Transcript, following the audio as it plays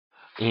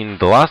In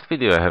the last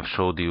video, I have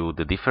showed you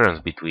the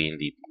difference between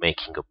the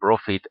making a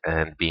profit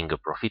and being a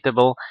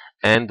profitable.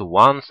 And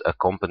once a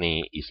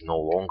company is no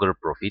longer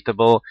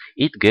profitable,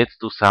 it gets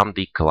to some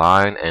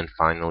decline and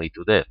finally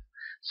to death.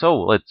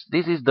 So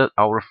this is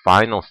our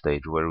final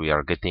stage where we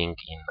are getting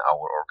in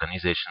our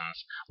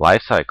organization's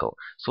life cycle.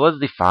 So let's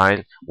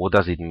define what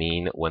does it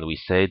mean when we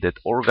say that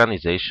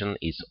organization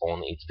is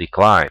on its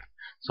decline.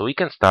 So we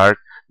can start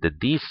that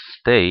this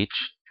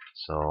stage,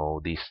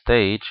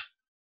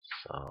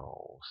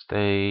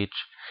 stage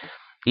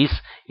is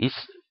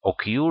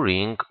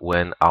occurring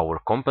when our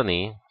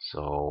company,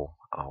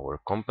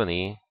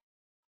 company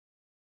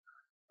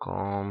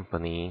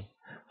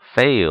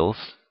fails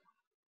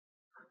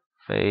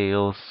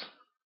to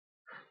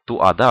to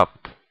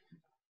adapt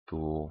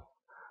to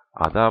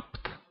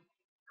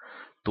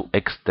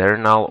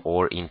external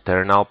or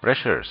internal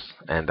pressures.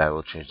 And I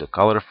will change the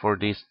color for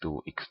this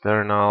to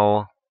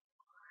external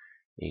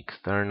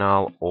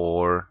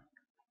or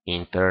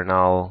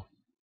internal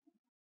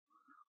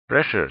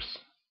pressures.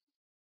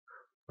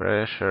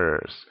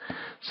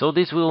 So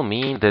this will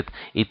mean that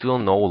it will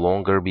no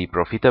longer be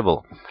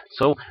profitable.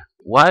 So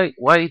why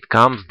it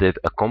comes that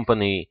a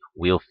company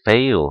will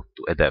fail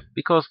to adapt?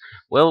 Because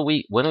well,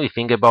 when we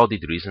think about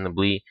it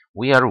reasonably,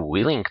 we are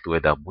willing to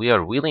adapt, we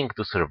are willing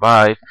to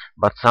survive,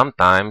 but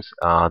sometimes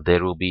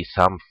there will be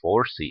some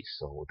forces.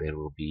 So there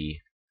will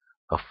be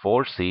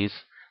forces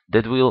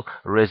that will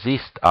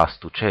resist us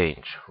to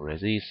change.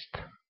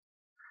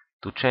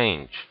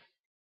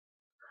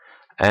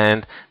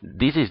 And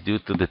this is due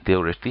to the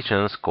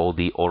theoreticians called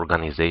the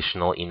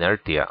organizational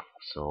inertia.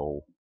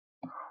 So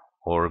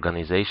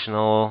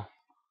organizational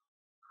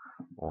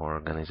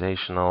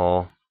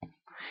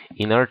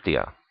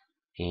inertia.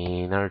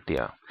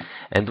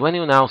 And when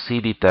you now see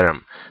the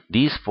term,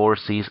 these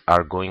forces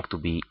are going to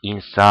be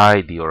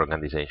inside the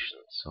organization.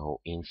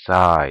 So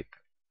inside.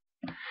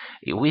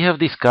 We have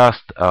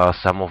discussed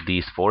some of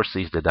these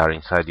forces that are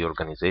inside the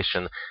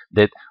organization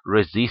that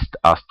resist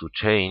us to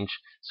change,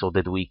 so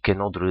that we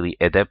cannot really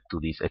adapt to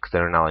these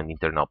external and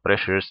internal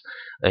pressures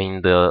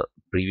in the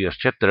previous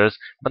chapters.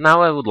 But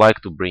now I would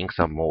like to bring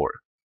some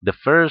more. The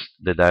first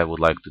that I would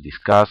like to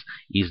discuss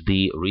is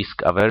the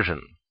risk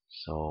aversion.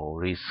 So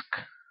risk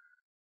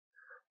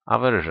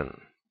aversion.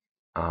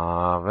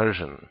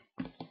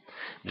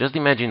 Just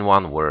imagine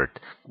one word: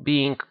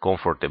 being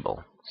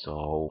comfortable.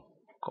 So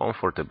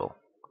comfortable.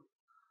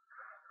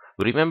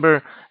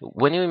 Remember,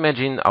 when you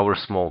imagine our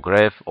small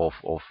graph of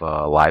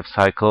life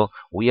cycle,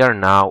 we are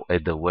now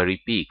at the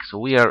very peak. So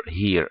we are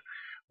here.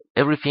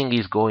 Everything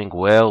is going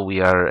well.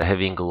 We are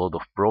having a lot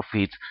of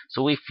profits.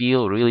 So we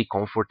feel really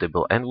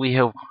comfortable, and we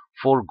have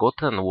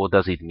forgotten what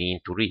does it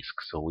mean to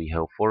risk. So we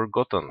have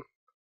forgotten.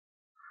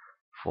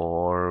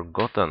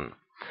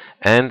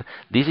 And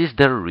this is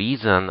the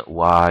reason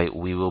why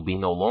we will be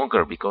no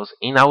longer, because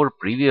in our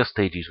previous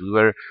stages we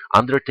were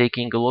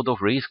undertaking a lot of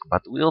risk,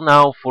 but we'll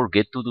now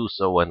forget to do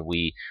so, and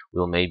we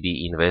will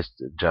maybe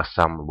invest just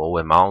some low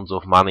amounts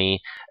of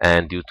money,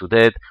 and due to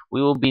that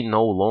we will be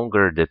no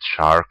longer that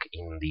shark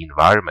in the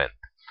environment.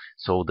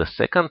 So the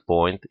second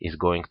point is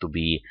going to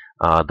be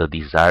the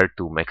desire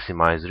to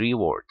maximize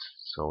rewards.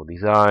 So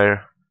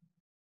desire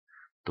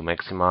to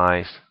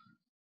maximize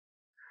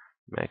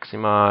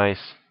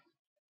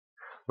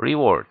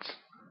rewards.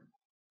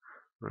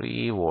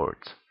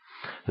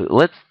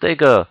 Let's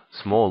take a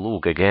small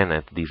look again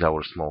at this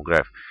our small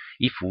graph.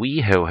 If we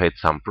have had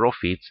some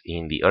profits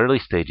in the early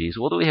stages,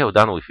 what we have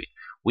done with it?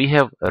 We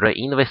have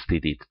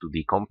reinvested it to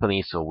the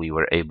company, so we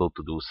were able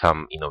to do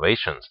some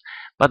innovations.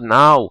 But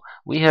now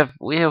we have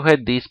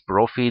had these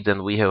profits,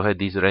 and we have had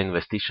these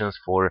reinvestitions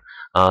for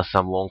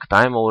some long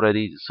time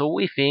already. So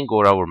we think,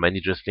 or our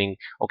managers think,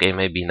 okay,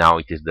 maybe now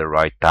it is the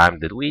right time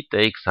that we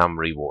take some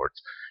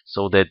rewards,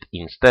 so that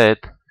instead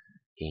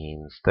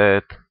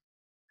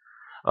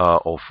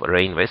of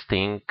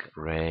reinvesting,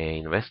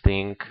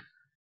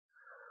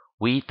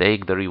 we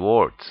take the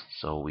rewards.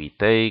 So we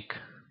take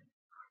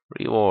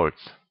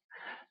rewards.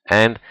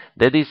 And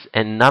that is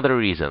another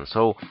reason.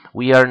 So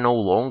we are no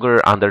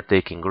longer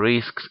undertaking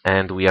risks,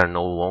 and we are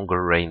no longer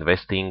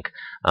reinvesting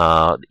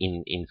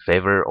in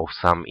favor of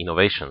some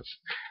innovations.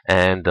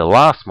 And the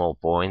last small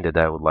point that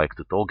I would like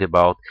to talk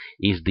about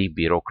is the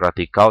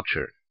bureaucratic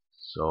culture.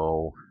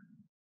 So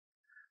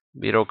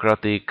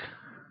bureaucratic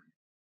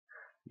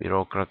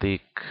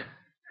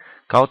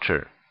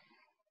culture.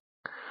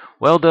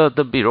 Well,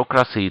 the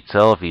bureaucracy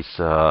itself is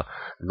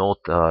not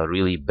a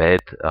really bad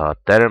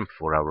term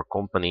for our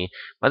company,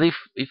 but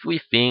if we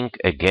think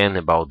again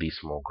about this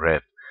small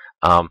graph,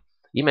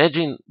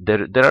 imagine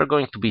there are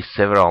going to be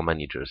several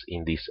managers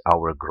in this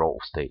our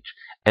growth stage,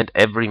 and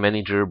every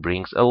manager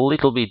brings a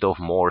little bit of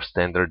more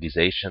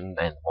standardization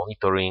and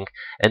monitoring,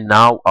 and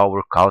now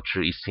our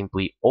culture is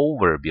simply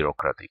over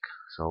bureaucratic.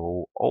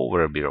 So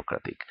over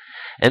bureaucratic.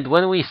 And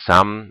when we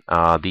sum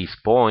these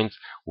points,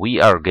 we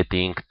are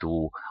getting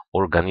to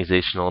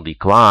organizational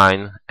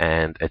decline,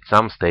 and at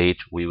some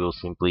stage we will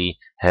simply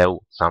have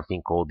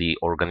something called the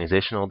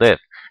organizational death.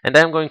 And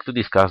I'm going to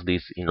discuss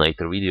this in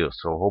later videos,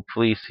 so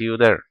hopefully see you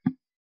there.